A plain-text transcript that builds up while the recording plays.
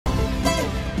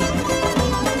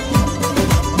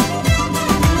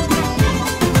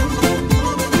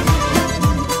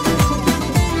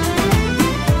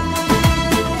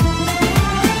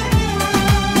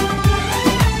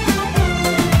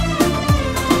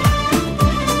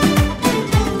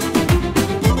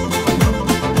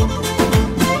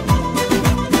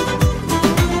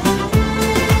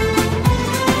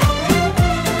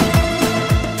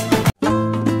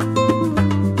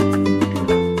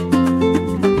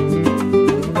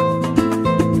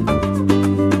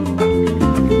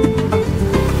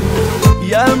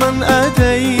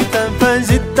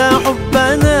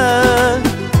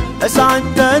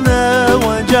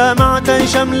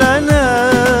شملنا،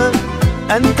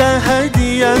 أنت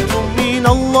هدية من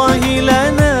الله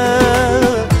لنا،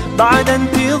 بعد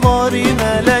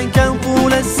انتظارنا لك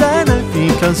طول السنة،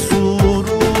 فيك السرور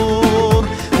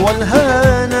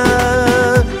والهنا،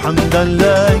 حمدا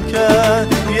لك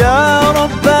يا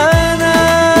ربنا.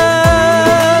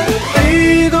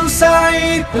 عيد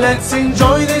سعيد, let's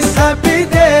enjoy this happy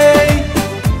day.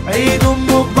 Eidun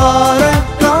Mubarak,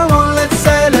 come on let's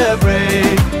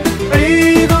celebrate.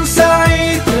 Eidun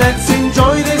Saeed, let's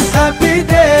enjoy this happy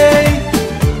day.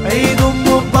 Eidun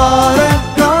Mubarak,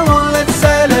 come on let's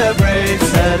celebrate,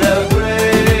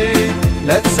 celebrate,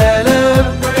 let's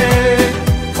celebrate.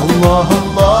 Allah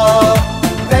Allah,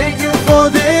 thank you for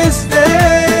this day.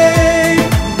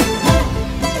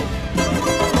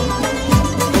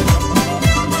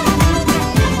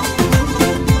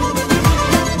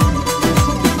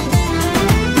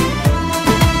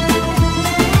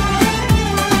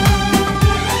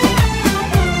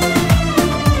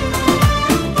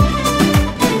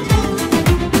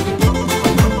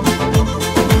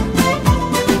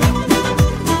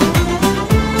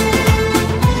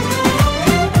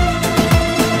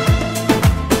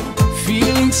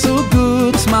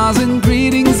 And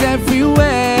greetings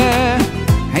everywhere.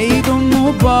 Eidun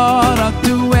Mubarak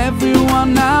to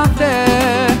everyone out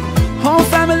there. Whole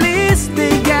families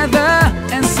together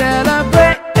and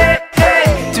celebrate.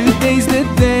 Today's the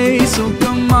day, so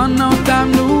come on, no time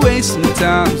to waste.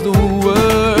 Sometimes the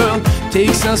world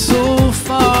takes us so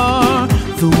far,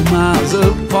 though miles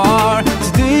apart.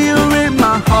 Today you're in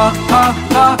my heart, heart,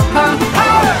 heart, heart,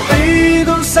 heart.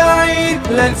 Eidun Saeed,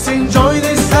 let's enjoy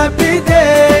this happy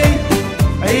day.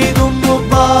 Eidun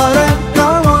Mubarak,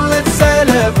 come on let's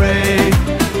celebrate.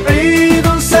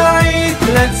 Eidun Saeed,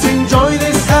 let's enjoy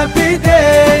this happy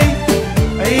day.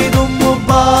 Eidun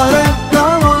Mubarak,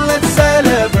 come on let's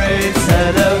celebrate,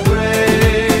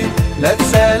 celebrate, let's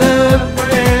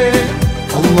celebrate.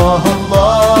 Allah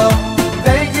Allah,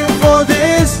 thank you for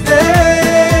this day.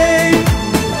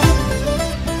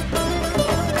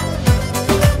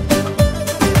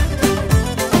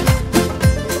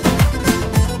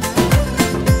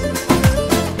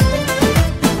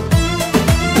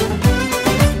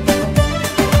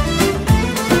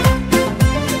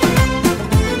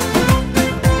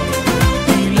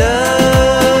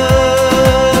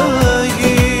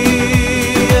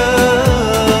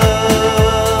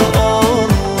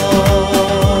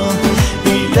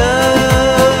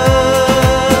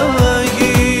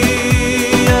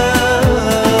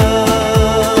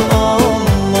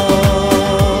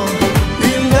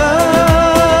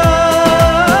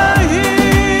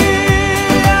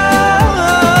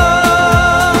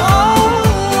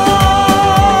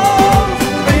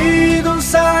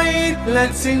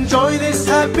 Let's enjoy this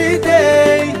happy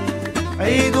day.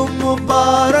 Eidun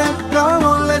Mubarak, come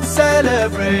on let's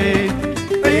celebrate.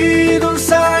 Eidun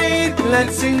Saeed,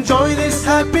 let's enjoy this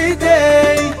happy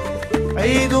day.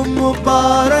 Eidun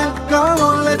Mubarak, come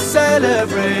on let's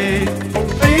celebrate.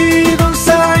 Eidun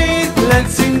Saeed,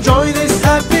 let's enjoy this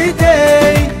happy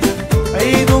day.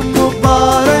 Eidun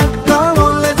Mubarak, come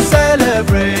on let's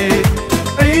celebrate.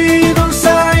 Eidun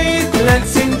Saeed,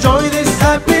 let's enjoy this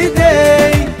happy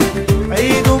day.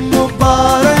 Eidun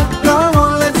Mubarak, come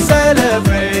on let's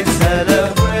celebrate,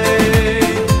 celebrate,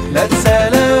 let's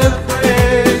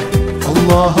celebrate.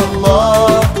 Allah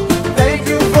Allah, thank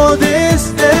you for this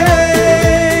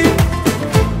day.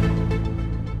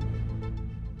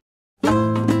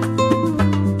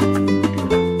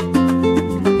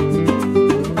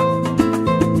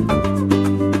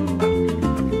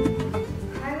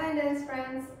 Hi my dance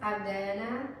friends, I'm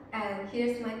Dayana and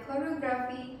here's my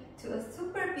choreography to a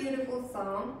super beautiful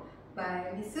song by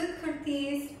Mesut,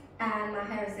 Kurtis and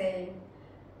Maher Zain.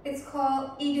 It's called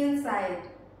Eidun Saeed.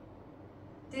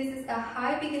 This is a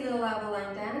high beginner level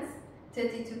line dance,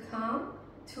 32 count,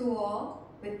 2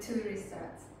 all with 2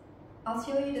 restarts. I'll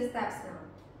show you the steps now.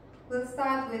 We'll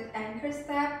start with anchor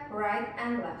step, right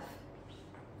and left.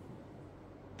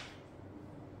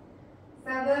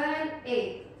 7,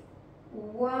 8,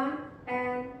 1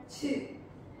 and 2,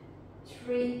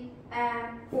 3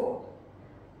 and 4,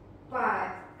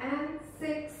 5 and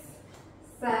 6,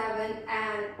 7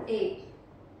 and 8.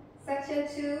 Section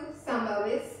 2, samba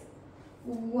with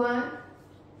 1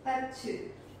 and 2,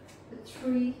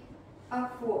 3 and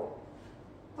 4,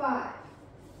 5,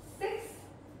 6,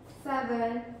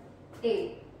 7,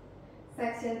 8.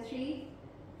 Section 3,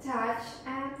 touch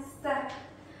and step,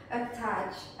 a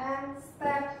touch and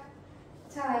step,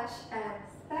 touch and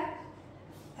step,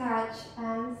 touch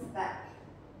and step.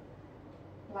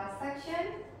 Last section,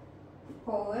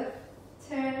 forward,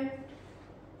 turn,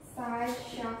 side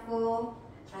shuffle,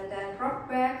 and then rock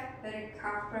back, let it come.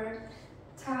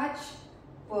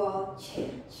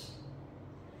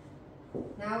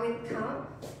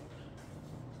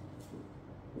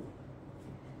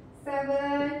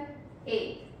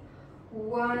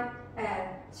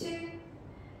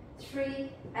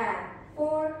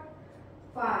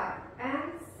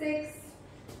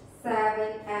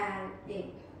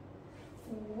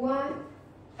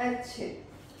 a 2,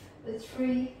 a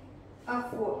 3, a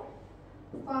 4,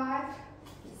 5,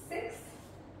 6,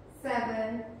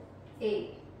 7,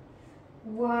 8,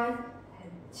 1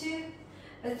 and 2,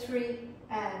 a 3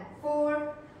 and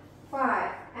 4,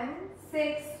 5 and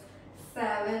 6,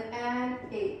 7 and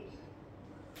 8,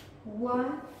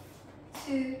 1,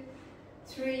 2,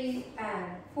 3 and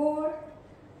 4,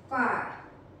 5,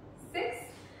 6,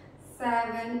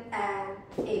 7 and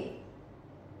 8.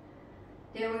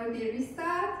 There will be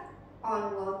restart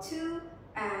on wall 2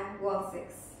 and wall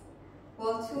 6.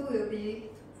 Wall 2 will be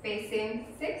facing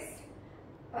 6.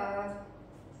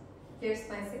 Here's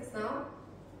my 6 now.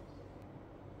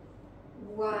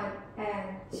 1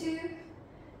 and 2,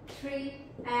 3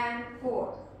 and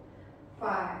 4,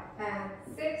 5 and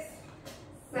 6,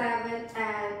 7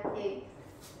 and 8,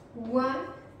 1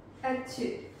 and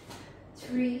 2,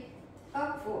 3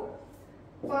 and 4,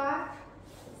 5,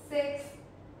 6,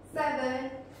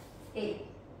 7, 8.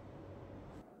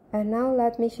 And now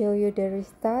let me show you the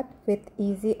restart with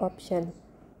easy option.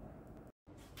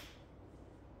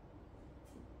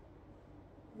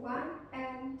 1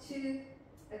 and 2,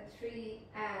 3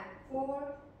 and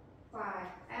 4, 5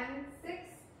 and 6,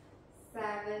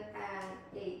 7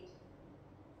 and 8.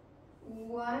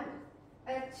 1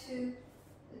 and 2,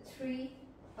 3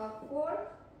 and 4,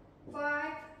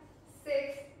 5,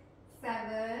 6,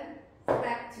 7.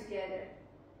 Step together.